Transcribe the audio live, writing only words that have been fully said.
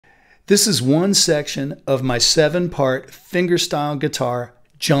This is one section of my 7-part fingerstyle guitar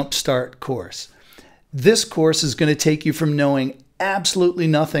jumpstart course. This course is going to take you from knowing absolutely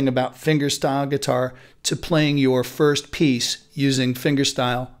nothing about fingerstyle guitar to playing your first piece using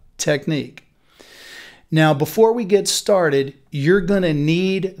fingerstyle technique. Now, before we get started, you're going to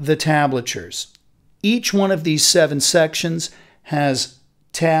need the tablatures. Each one of these 7 sections has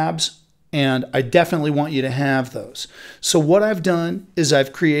tabs, and I definitely want you to have those. So what I've done is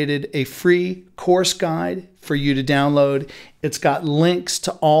I've created a free course guide for you to download. It's got links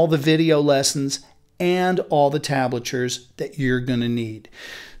to all the video lessons and all the tablatures that you're going to need.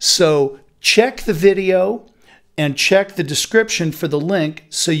 So check the video and check the description for the link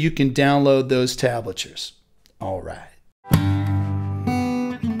so you can download those tablatures. All right.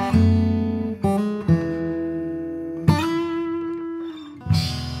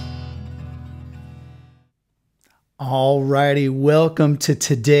 Alrighty, welcome to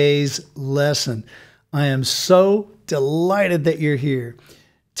today's lesson. I am so delighted that you're here.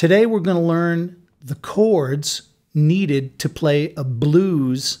 Today we're going to learn the chords needed to play a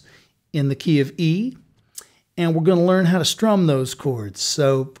blues in the key of E, and we're going to learn how to strum those chords.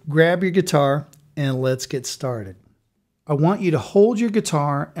 So grab your guitar and let's get started. I want you to hold your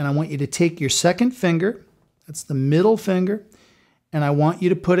guitar and I want you to take your second finger, that's the middle finger, and I want you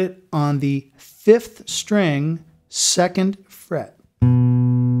to put it on the 5th string, 2nd fret,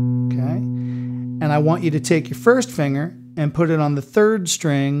 okay? And I want you to take your first finger and put it on the 3rd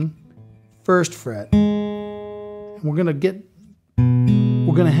string, 1st fret. And we're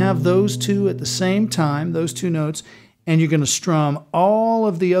gonna have those two at the same time, those two notes, and you're gonna strum all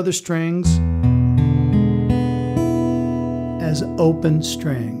of the other strings as open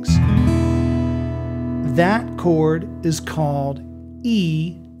strings. That chord is called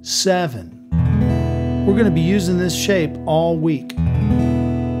E7. We're going to be using this shape all week. Okay.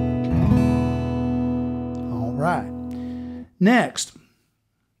 All right. Next,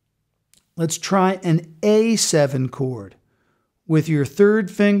 let's try an A7 chord. With your 3rd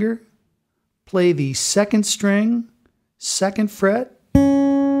finger, play the 2nd string, 2nd fret.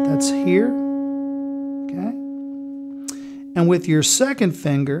 That's here. Okay. And with your 2nd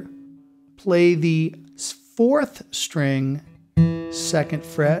finger, play the 4th string, 2nd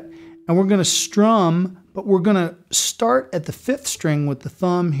fret. And we're going to strum, but we're going to start at the 5th string with the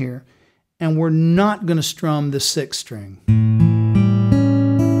thumb here, and we're not going to strum the 6th string.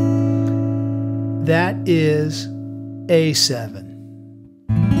 That is A7.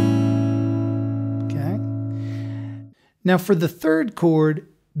 Okay? Now for the 3rd chord,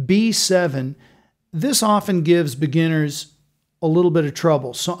 B7, this often gives beginners a little bit of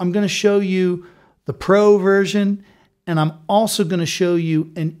trouble. So I'm going to show you the pro version, and I'm also going to show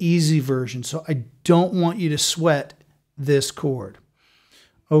you an easy version, so I don't want you to sweat this chord.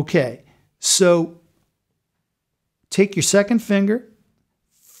 Okay, so take your 2nd finger,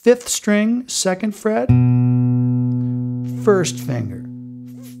 5th string, 2nd fret, 1st finger,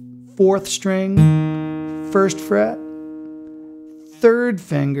 4th string, 1st fret, 3rd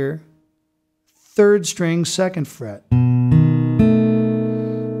finger, 3rd string, 2nd fret.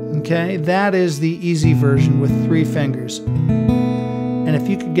 Okay, that is the easy version with 3 fingers. And if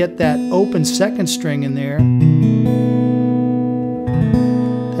you could get that open 2nd string in there,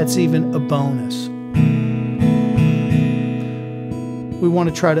 that's even a bonus. We want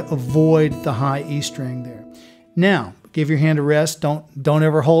to try to avoid the high E string there. Now, give your hand a rest. Don't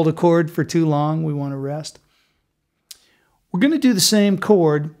ever hold a chord for too long. We want to rest. We're going to do the same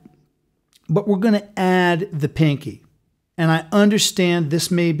chord, but we're going to add the pinky. And I understand this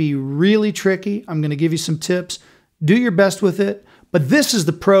may be really tricky. I'm going to give you some tips. Do your best with it. But this is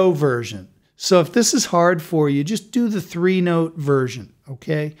the pro version. So if this is hard for you, just do the 3-note version,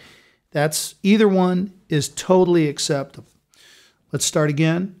 okay? That's either one is totally acceptable. Let's start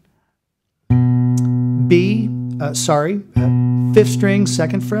again. Sorry, 5th string,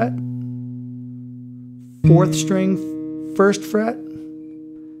 2nd fret. 4th string, 1st fret.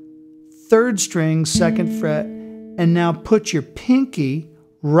 3rd string, 2nd fret. And now put your pinky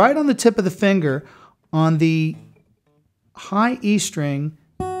right on the tip of the finger on the high E string,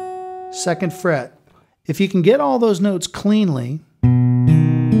 2nd fret. If you can get all those notes cleanly,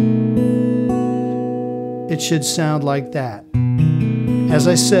 it should sound like that. As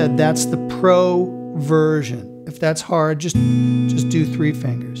I said, that's the pro version. If that's hard, just do 3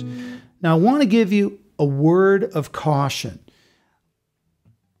 fingers. Now I want to give you a word of caution.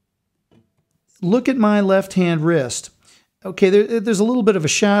 Look at my left-hand wrist. Okay, there's a little bit of a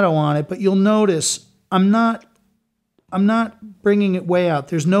shadow on it, but you'll notice I'm not bringing it way out.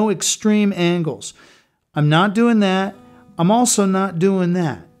 There's no extreme angles. I'm not doing that. I'm also not doing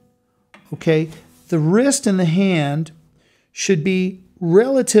that. Okay, the wrist and the hand should be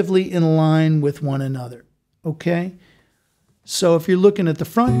relatively in line with one another. Okay, so if you're looking at the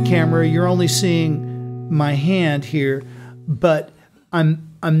front camera, you're only seeing my hand here, but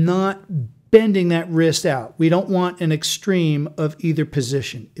I'm not bending that wrist out. We don't want an extreme of either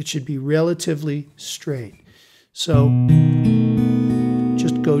position. It should be relatively straight. So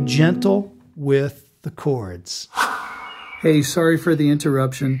just go gentle with the chords. Hey, sorry for the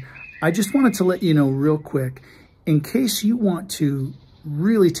interruption. I just wanted to let you know real quick, in case you want to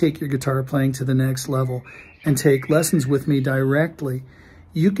really take your guitar playing to the next level and take lessons with me directly,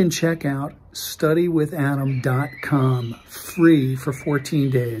 you can check out studywithadam.com free for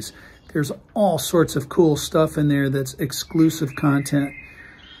 14 days. There's all sorts of cool stuff in there that's exclusive content,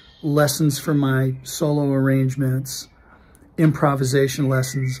 lessons for my solo arrangements, improvisation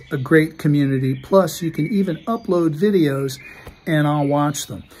lessons, a great community. Plus, you can even upload videos and I'll watch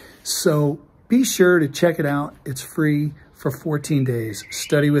them. So be sure to check it out. It's free for 14 days,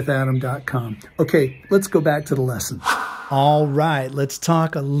 studywithadam.com. Okay, let's go back to the lesson. All right, let's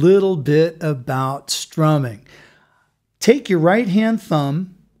talk a little bit about strumming. Take your right hand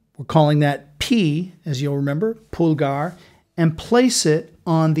thumb, we're calling that P, as you'll remember, pulgar, and place it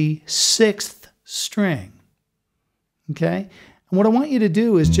on the 6th string. Okay? And what I want you to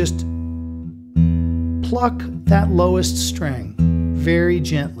do is just pluck that lowest string very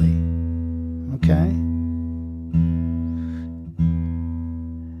gently. Okay?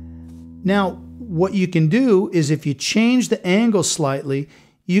 Now, what you can do is if you change the angle slightly,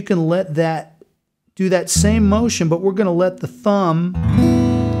 you can let that do that same motion, but we're going to let the thumb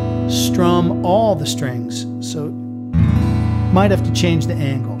strum all the strings. So might have to change the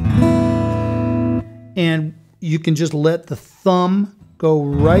angle. And you can just let the thumb go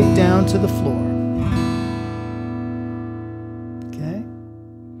right down to the floor. Okay?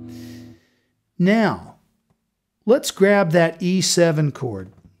 Now, let's grab that E7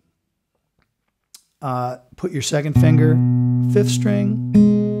 chord. Put your second finger, 5th string,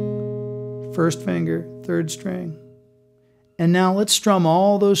 1st finger, 3rd string. And now let's strum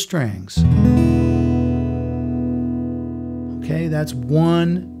all those strings. Okay, that's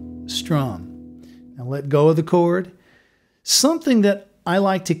one strum. Now let go of the chord. Something that I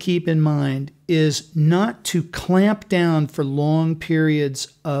like to keep in mind is not to clamp down for long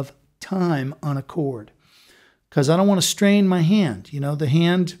periods of time on a chord, because I don't want to strain my hand. You know, the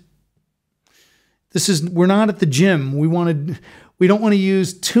hand, we're not at the gym. We don't want to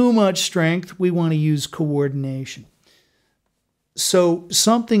use too much strength. We want to use coordination. So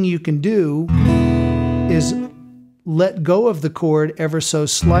something you can do is let go of the chord ever so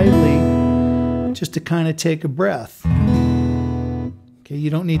slightly, just to kind of take a breath. Okay, you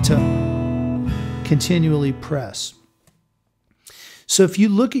don't need to continually press. So if you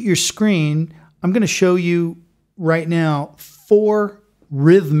look at your screen, I'm going to show you right now 4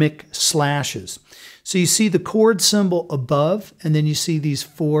 rhythmic slashes. So you see the chord symbol above, and then you see these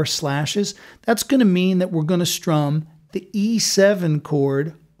 4 slashes. That's going to mean that we're going to strum the E7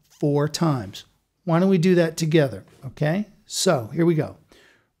 chord 4 times. Why don't we do that together? Okay, so here we go.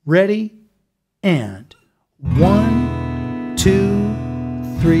 Ready, and 1, 2,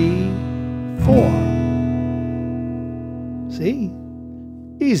 3, 4. See?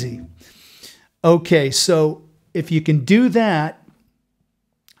 Easy. Okay, so if you can do that,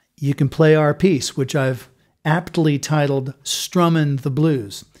 you can play our piece, which I've aptly titled Strummin' the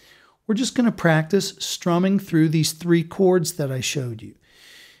Blues. We're just going to practice strumming through these 3 chords that I showed you.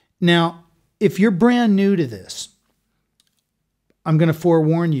 Now, if you're brand new to this, I'm going to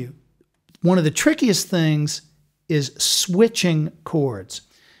forewarn you. One of the trickiest things is switching chords.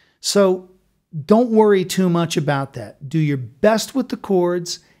 So don't worry too much about that. Do your best with the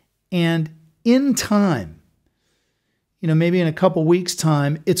chords, and in time, you know, maybe in a couple weeks'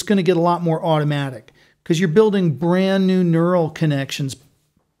 time, it's going to get a lot more automatic because you're building brand new neural connections,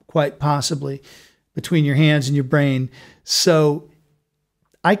 quite possibly, between your hands and your brain. So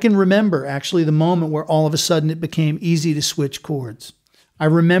I can remember actually the moment where all of a sudden it became easy to switch chords. I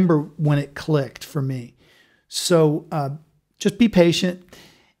remember when it clicked for me. So just be patient.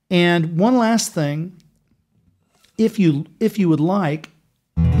 And one last thing, if you would like,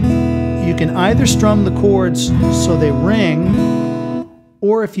 you can either strum the chords so they ring,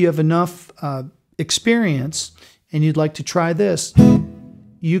 or if you have enough experience and you'd like to try this,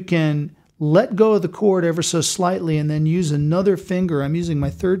 you can let go of the chord ever so slightly and then use another finger. I'm using my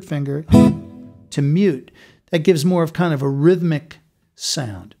 3rd finger to mute. That gives more of kind of a rhythmic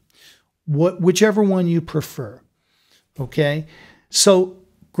sound. Whichever one you prefer. Okay? So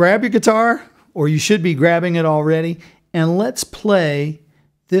grab your guitar, or you should be grabbing it already, and let's play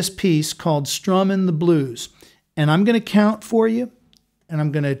this piece called Strummin' the Blues. And I'm going to count for you, and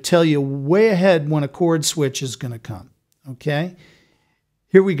I'm going to tell you way ahead when a chord switch is going to come. Okay?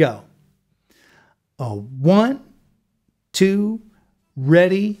 Here we go. 1, 2,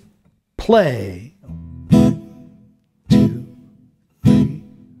 ready, play. 2, 3.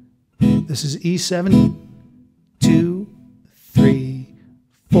 This is E7. 2, 3,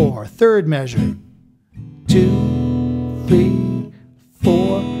 4. Third measure. 2, 3,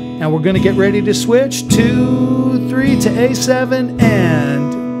 4. Now we're going to get ready to switch. 2, 3 to A7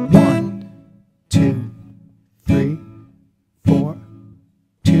 and 1, 2, 3, 4,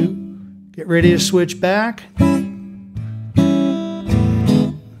 2. Get ready to switch back.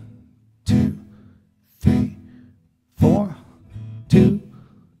 2, 3, 4, 2.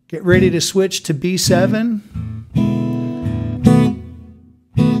 Get ready to switch to B7.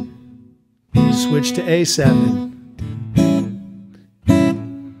 Switch to A7.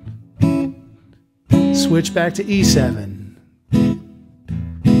 Switch back to E7.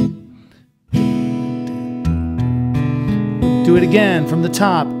 Do it again from the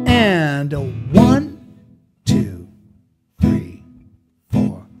top. And 1, 2, 3,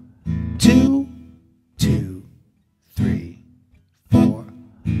 4. 2, 2, 3, 4.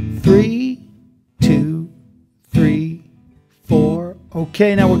 3, 2, 3, 4.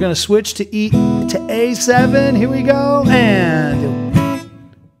 Okay, now we're going to switch to A7. Here we go. And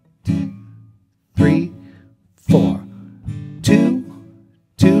 2, 3, 4. 2,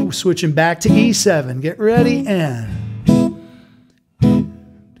 2. Switching back to E7. Get ready and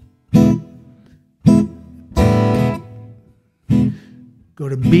go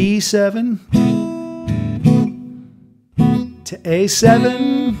to B7 to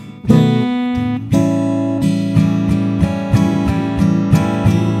A7.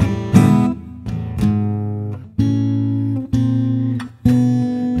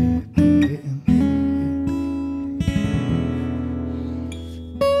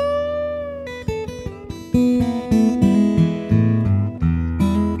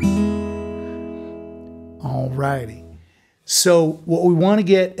 Alrighty. So what we want to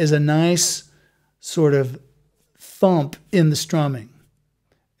get is a nice sort of thump in the strumming.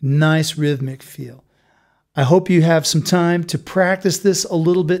 Nice rhythmic feel. I hope you have some time to practice this a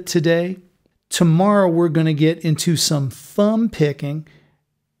little bit today. Tomorrow we're going to get into some thumb picking,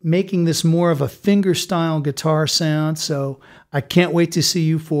 making this more of a fingerstyle guitar sound. So I can't wait to see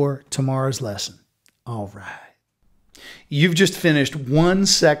you for tomorrow's lesson. All right. You've just finished one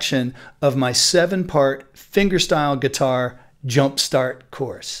section of my 7-part fingerstyle guitar jumpstart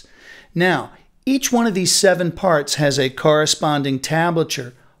course. Now, each one of these 7 parts has a corresponding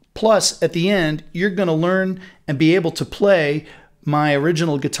tablature. Plus, at the end, you're going to learn and be able to play my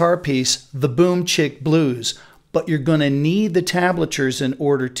original guitar piece, The Boom Chick Blues. But you're going to need the tablatures in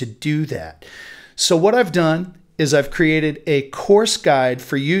order to do that. So what I've done is I've created a course guide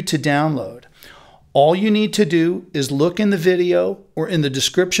for you to download. All you need to do is look in the video or in the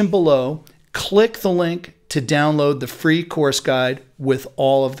description below, click the link to download the free course guide with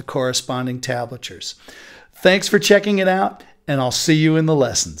all of the corresponding tablatures. Thanks for checking it out, and I'll see you in the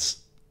lessons.